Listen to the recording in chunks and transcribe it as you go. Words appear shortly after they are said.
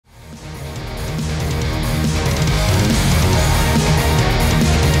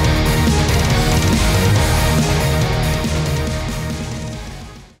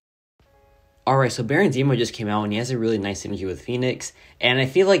Alright, so Baron Zemo just came out and he has a really nice synergy with Phoenix. And I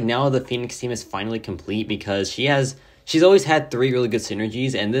feel like now the Phoenix team is finally complete because she's always had 3 really good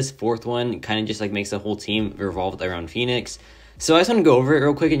synergies, and this 4th one kind of just like makes the whole team revolve around Phoenix. So I just want to go over it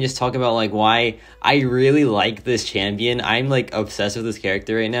real quick and just talk about like why I really like this champion. I'm like obsessed with this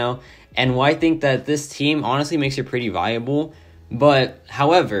character right now, and why I think that this team honestly makes her pretty viable. But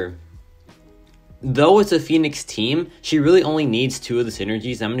however, though it's a Phoenix team, she really only needs 2 of the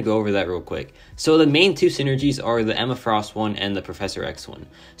synergies. I'm going to go over that real quick. So the main 2 synergies are the Emma Frost one and the Professor X one.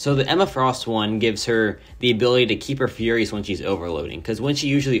 So the Emma Frost one gives her the ability to keep her Furies when she's overloading. Because when she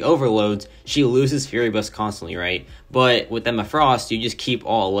usually overloads, she loses Fury buffs constantly, right? But with Emma Frost, you just keep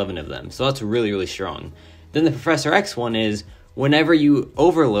all 11 of them. So that's really, really strong. Then the Professor X one is, whenever you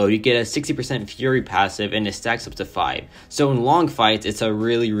overload, you get a 60% Fury passive and it stacks up to 5. So in long fights, it's a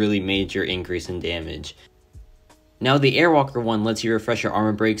really, really major increase in damage. Now the Airwalker one lets you refresh your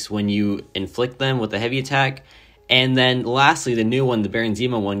armor breaks when you inflict them with a heavy attack. And then lastly, the new one, the Baron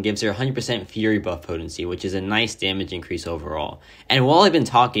Zemo one, gives her 100% Fury buff potency, which is a nice damage increase overall. And while I've been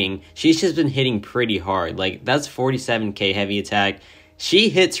talking, she's just been hitting pretty hard. Like, that's 47k heavy attack. She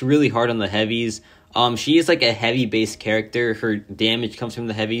hits really hard on the heavies. She is like a heavy-based character. Her damage comes from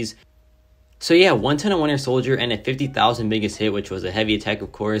the heavies. So yeah, 110 on Winter Soldier and a 50,000 biggest hit, which was a heavy attack,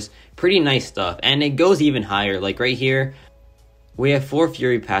 of course. Pretty nice stuff. And it goes even higher. Like right here, we have 4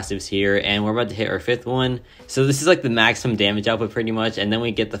 Fury passives here, and we're about to hit our 5th one. So this is like the maximum damage output pretty much, and then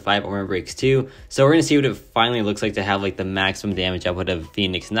we get the 5 armor breaks too. So we're going to see what it finally looks like to have like the maximum damage output of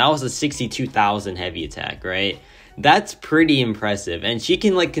Phoenix. And that was a 62,000 heavy attack, right? That's pretty impressive. And she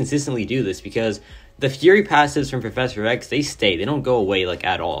can like consistently do this because the Fury passives from Professor X, they stay. They don't go away like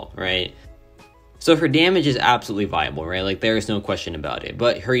at all, right? So her damage is absolutely viable, right? Like there is no question about it.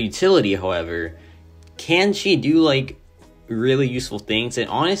 But her utility, however, can she do like really useful things? And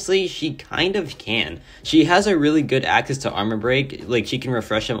honestly, she kind of can. She has a really good access to armor break. Like she can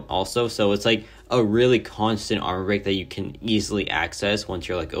refresh them also. So it's like a really constant armor break that you can easily access once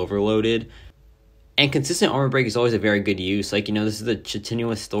you're like overloaded. And consistent armor break is always a very good use. Like, you know, this is the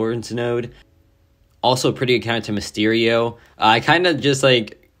Continuous Thorns node. Also pretty good counter to Mysterio. I kind of just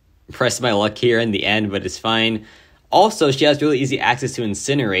like pressed my luck here in the end, but it's fine. Also, she has really easy access to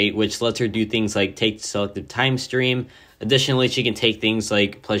Incinerate, which lets her do things like take selective time stream. Additionally, she can take things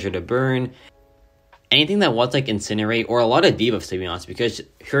like Pleasure to Burn. Anything that wants like Incinerate, or a lot of debuffs to be honest, because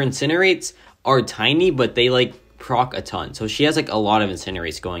her Incinerates are tiny, but they like proc a ton. So she has like a lot of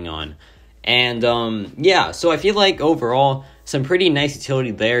Incinerates going on. And yeah, so I feel like overall some pretty nice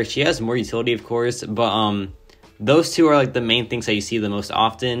utility there. She has more utility, of course, but those 2 are like the main things that you see the most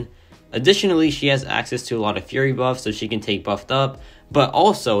often. Additionally, she has access to a lot of Fury buffs, so she can take buffed up. But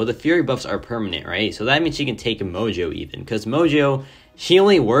also, the Fury buffs are permanent, right? So that means she can take a Mojo even. Because Mojo, he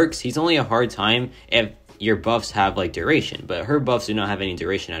only works, he's only a hard time if your buffs have like duration. But her buffs do not have any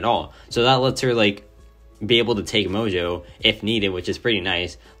duration at all. So that lets her like be able to take Mojo if needed, which is pretty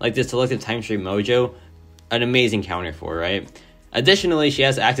nice. Like this selective time stream Mojo, an amazing counter for, right? Additionally, she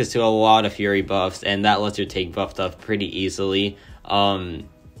has access to a lot of Fury buffs, and that lets her take buffed up pretty easily.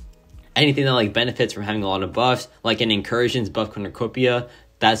 Anything that like benefits from having a lot of buffs, like an Incursions buff Cornucopia,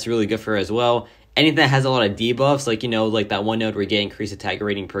 that's really good for her as well. Anything that has a lot of debuffs, like, you know, like that one node where you get increased attack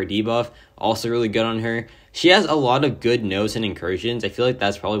rating per debuff, also really good on her. She has a lot of good nodes and Incursions. I feel like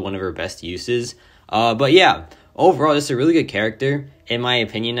that's probably one of her best uses. But yeah, overall, this is a really good character, in my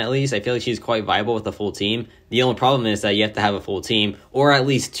opinion at least. I feel like she's quite viable with a full team. The only problem is that you have to have a full team, or at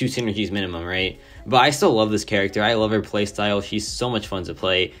least 2 synergies minimum, right? But I still love this character. I love her playstyle. She's so much fun to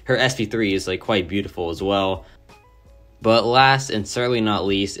play. Her SP3 is like quite beautiful as well. But last and certainly not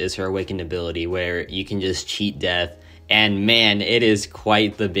least is her Awakened ability, where you can just cheat death. And man, it is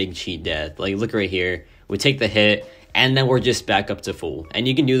quite the big cheat death. Like, look right here. We take the hit, and then we're just back up to full. And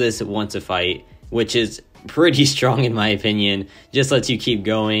you can do this once a fight, which is pretty strong in my opinion. Just lets you keep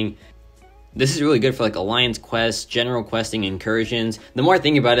going. This is really good for like Alliance quests, general questing, Incursions. The more I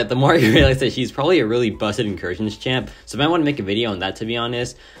think about it, the more I realize that she's probably a really busted Incursions champ. So I might want to make a video on that, to be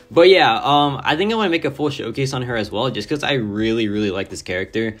honest. But yeah, I think I want to make a full showcase on her as well, just because I really, really like this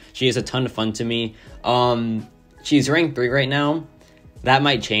character. She is a ton of fun to me. She's rank 3 right now. That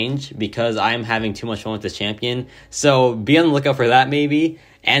might change because I'm having too much fun with this champion. So be on the lookout for that maybe.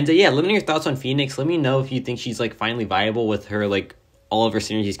 And yeah, let me know your thoughts on Phoenix. Let me know if you think she's like finally viable with her like all of her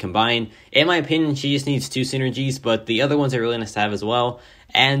synergies combined. In my opinion, she just needs 2 synergies, but the other ones are really nice to have as well.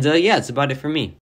 And yeah, that's about it for me.